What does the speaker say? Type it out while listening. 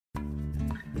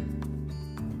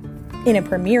In a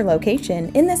premier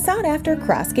location in the sought-after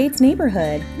Crossgates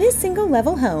neighborhood, this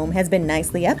single-level home has been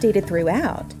nicely updated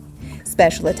throughout.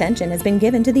 Special attention has been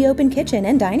given to the open kitchen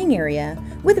and dining area,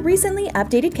 with recently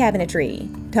updated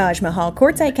cabinetry, Taj Mahal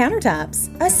quartzite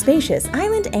countertops, a spacious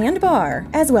island and bar,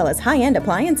 as well as high-end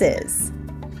appliances.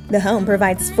 The home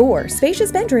provides 4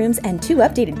 spacious bedrooms and 2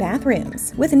 updated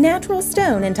bathrooms, with natural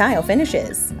stone and tile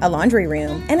finishes, a laundry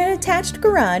room, and an attached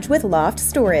garage with loft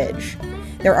storage.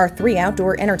 There are 3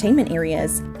 outdoor entertainment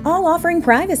areas, all offering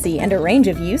privacy and a range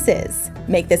of uses.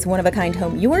 Make this one-of-a-kind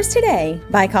home yours today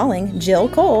by calling Jill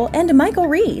Cole and Michael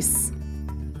Riese.